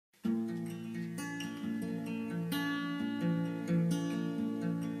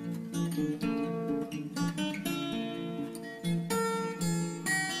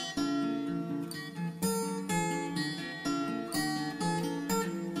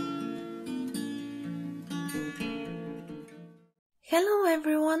Hello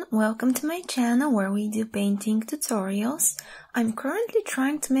everyone, welcome to my channel where we do painting tutorials. I'm currently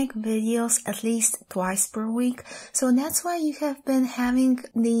trying to make videos at least twice per week, so that's why you have been having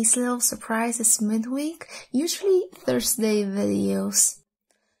these little surprises midweek, usually Thursday videos.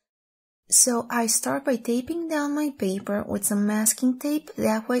 So I start by taping down my paper with some masking tape,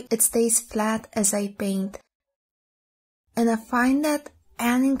 that way it stays flat as I paint. And I find that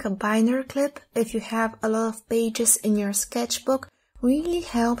adding a binder clip, if you have a lot of pages in your sketchbook, really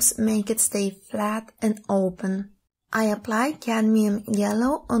helps make it stay flat and open. I apply cadmium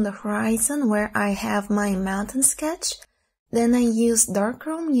yellow on the horizon where I have my mountain sketch. Then I use dark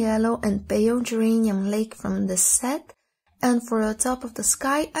chrome yellow and pale geranium lake from this set. And for the top of the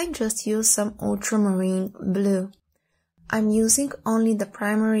sky, I just use some ultramarine blue. I'm using only the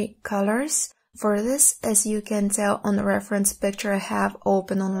primary colors for this, as you can tell on the reference picture I have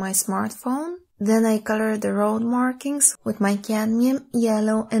open on my smartphone. Then I color the road markings with my cadmium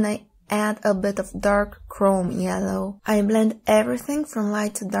yellow and I add a bit of dark chrome yellow. I blend everything from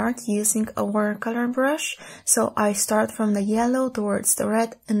light to dark using a watercolor brush. So I start from the yellow towards the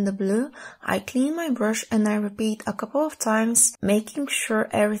red and the blue. I clean my brush and I repeat a couple of times, making sure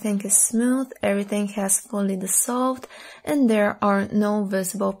everything is smooth, everything has fully dissolved, and there are no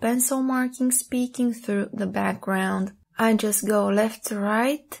visible pencil markings peeking through the background. I just go left to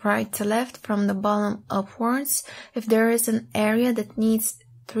right, right to left from the bottom upwards. If there is an area that needs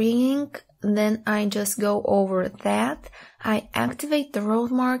treeing, then I just go over that. I activate the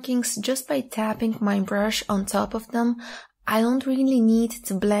road markings just by tapping my brush on top of them. I don't really need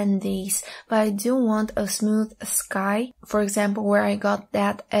to blend these, but I do want a smooth sky. For example, where I got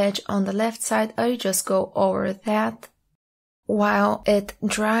that edge on the left side, I just go over that. While it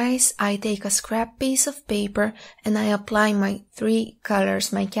dries, I take a scrap piece of paper and I apply my three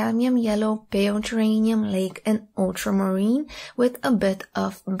colors, my cadmium yellow, pale geranium lake, and ultramarine with a bit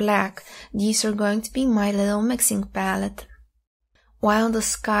of black. These are going to be my little mixing palette. While the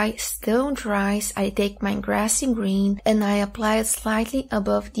sky still dries, I take my grassy green and I apply it slightly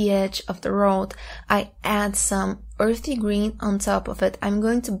above the edge of the road. I add some earthy green on top of it. I'm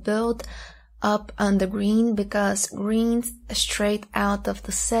going to build up on the green because greens straight out of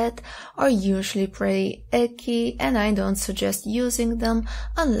the set are usually pretty icky and I don't suggest using them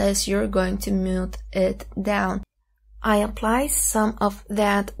unless you're going to mute it down. I apply some of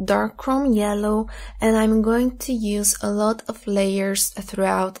that dark chrome yellow and I'm going to use a lot of layers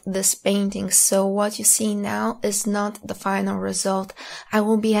throughout this painting, so what you see now is not the final result. I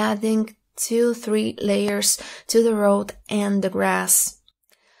will be adding 2-3 layers to the road and the grass.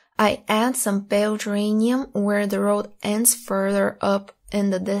 I add some pale geranium where the road ends further up in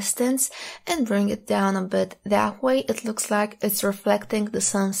the distance and bring it down a bit. That way it looks like it's reflecting the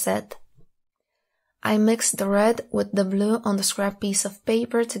sunset. I mix the red with the blue on the scrap piece of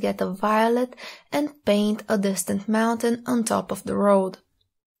paper to get a violet and paint a distant mountain on top of the road.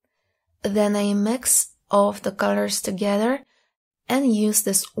 Then I mix all of the colors together and use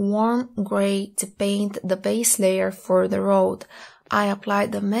this warm gray to paint the base layer for the road. I apply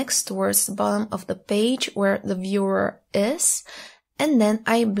the mix towards the bottom of the page where the viewer is, and then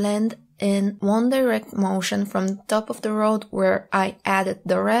I blend in one direct motion from the top of the road where I added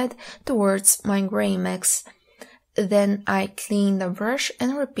the red towards my gray mix. Then I clean the brush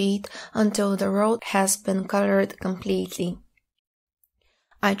and repeat until the road has been colored completely.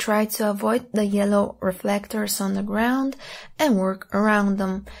 I try to avoid the yellow reflectors on the ground and work around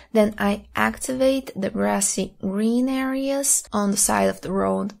them. Then I activate the grassy green areas on the side of the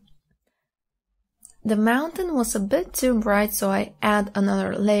road. The mountain was a bit too bright, so I add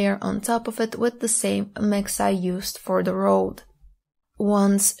another layer on top of it with the same mix I used for the road.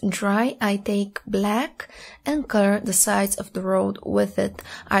 Once dry, I take black and color the sides of the road with it.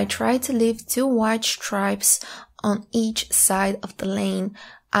 I try to leave 2 white stripes on each side of the lane.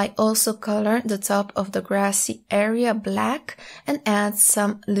 I also color the top of the grassy area black and add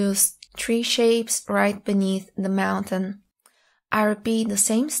some loose tree shapes right beneath the mountain. I repeat the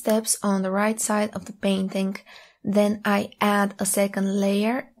same steps on the right side of the painting. Then I add a second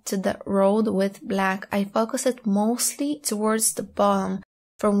layer to the road with black. I focus it mostly towards the bottom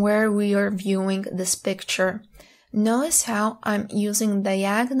from where we are viewing this picture. Notice how I'm using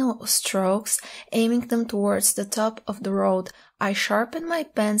diagonal strokes, aiming them towards the top of the road. I sharpen my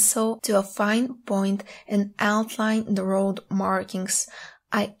pencil to a fine point and outline the road markings.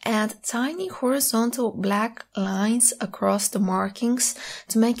 I add tiny horizontal black lines across the markings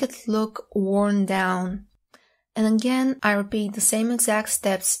to make it look worn down. And again, I repeat the same exact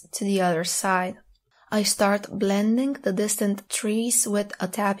steps to the other side. I start blending the distant trees with a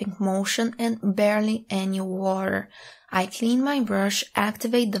tapping motion and barely any water. I clean my brush,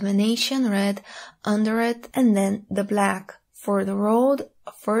 activate the Venetian red under it, and then the black. For the road,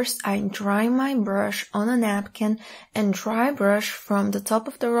 first I dry my brush on a napkin and dry brush from the top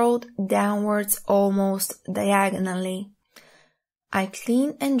of the road downwards almost diagonally. I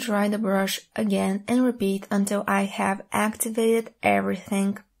clean and dry the brush again and repeat until I have activated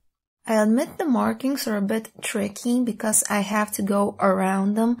everything. I admit the markings are a bit tricky because I have to go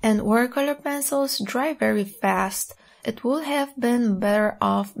around them and watercolor pencils dry very fast. It would have been better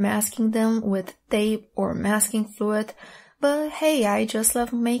off masking them with tape or masking fluid, but hey, I just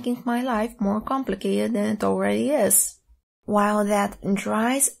love making my life more complicated than it already is. While that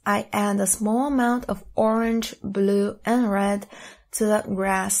dries, I add a small amount of orange, blue and red to the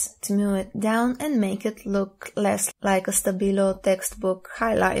grass to smooth it down and make it look less like a Stabilo textbook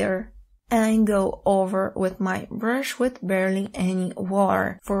highlighter. And I go over with my brush with barely any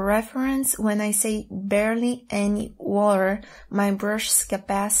water. For reference, when I say barely any water, my brush's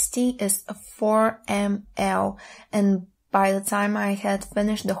capacity is 4 ml, and by the time I had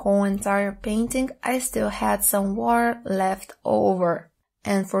finished the whole entire painting, I still had some water left over.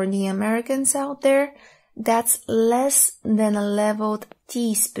 And for the Americans out there, that's less than a leveled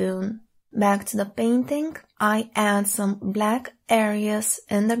teaspoon. Back to the painting, I add some black areas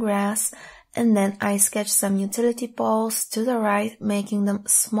in the grass, and then I sketch some utility poles to the right, making them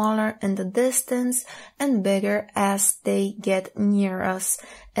smaller in the distance and bigger as they get near us.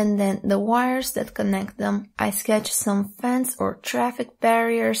 And then the wires that connect them, I sketch some fence or traffic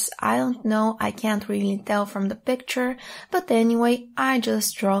barriers. I don't know, I can't really tell from the picture, but anyway, I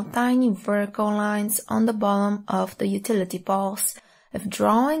just draw tiny vertical lines on the bottom of the utility poles. If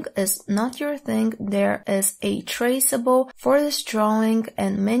drawing is not your thing, there is a traceable for this drawing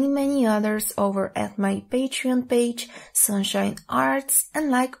and many others over at my Patreon page, Sunshine Arts,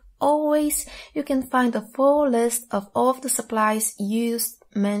 and like always, you can find a full list of all of the supplies used,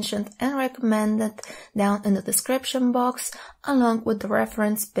 mentioned and recommended down in the description box, along with the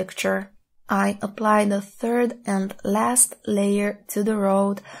reference picture. I apply the third and last layer to the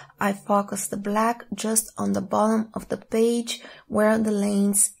road. I focus the black just on the bottom of the page where the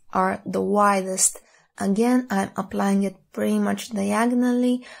lanes are the widest. Again, I'm applying it pretty much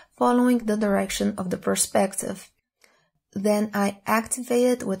diagonally, following the direction of the perspective. Then I activate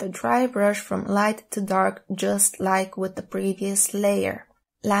it with a dry brush from light to dark, just like with the previous layer.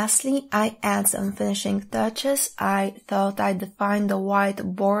 Lastly, I add some finishing touches. I thought I'd define the white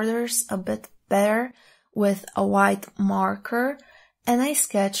borders a bit better with a white marker, and I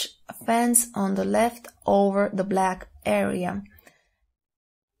sketch a fence on the left over the black area.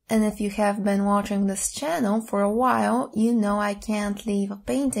 And if you have been watching this channel for a while, you know I can't leave a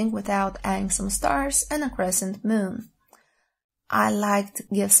painting without adding some stars and a crescent moon. I like to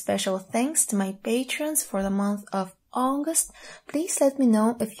give special thanks to my patrons for the month of August. Please let me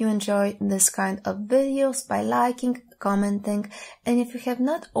know if you enjoy this kind of videos by liking, commenting, and if you have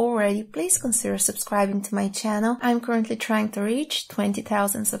not already, please consider subscribing to my channel. I'm currently trying to reach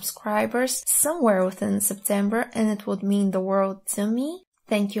 20,000 subscribers somewhere within September, and it would mean the world to me.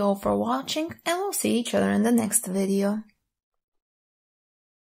 Thank you all for watching, and we'll see each other in the next video.